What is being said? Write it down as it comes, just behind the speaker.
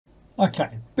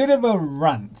Okay, bit of a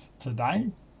rant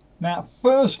today. Now,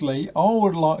 firstly, I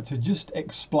would like to just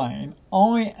explain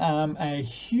I am a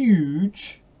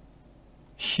huge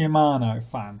Shimano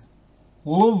fan.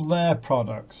 Love their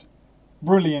products.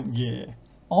 Brilliant gear.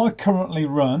 I currently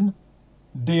run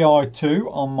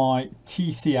Di2 on my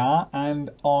TCR and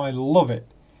I love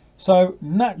it. So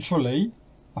naturally,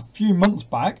 a few months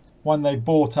back when they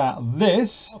bought out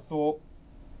this, I thought,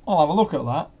 I'll have a look at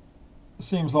that. It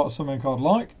seems like something I'd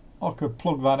like. I could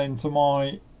plug that into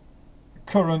my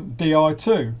current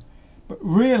Di2. But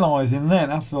realising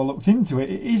then, after I looked into it,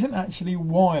 it isn't actually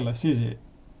wireless, is it?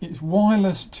 It's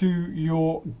wireless to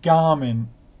your Garmin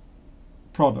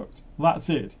product. That's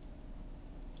it.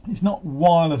 It's not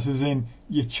wireless as in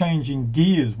you're changing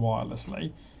gears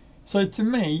wirelessly. So to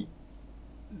me,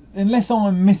 unless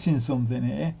I'm missing something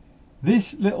here,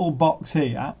 this little box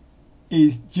here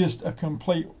is just a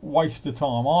complete waste of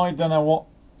time. I don't know what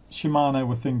Shimano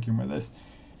were thinking with this.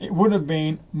 It would have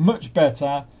been much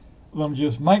better than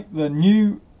just make the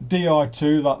new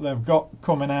Di2 that they've got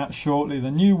coming out shortly,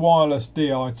 the new wireless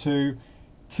Di2,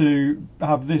 to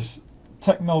have this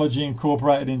technology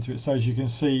incorporated into it so as you can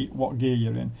see what gear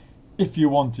you're in if you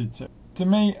wanted to. To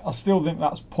me, I still think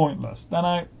that's pointless. Don't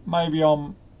know, maybe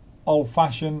I'm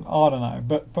old-fashioned, I don't know,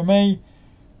 but for me,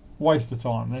 waste of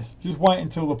time this. Just wait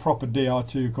until the proper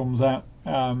Di2 comes out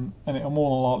and it'll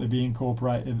more than likely be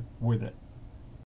incorporated with it.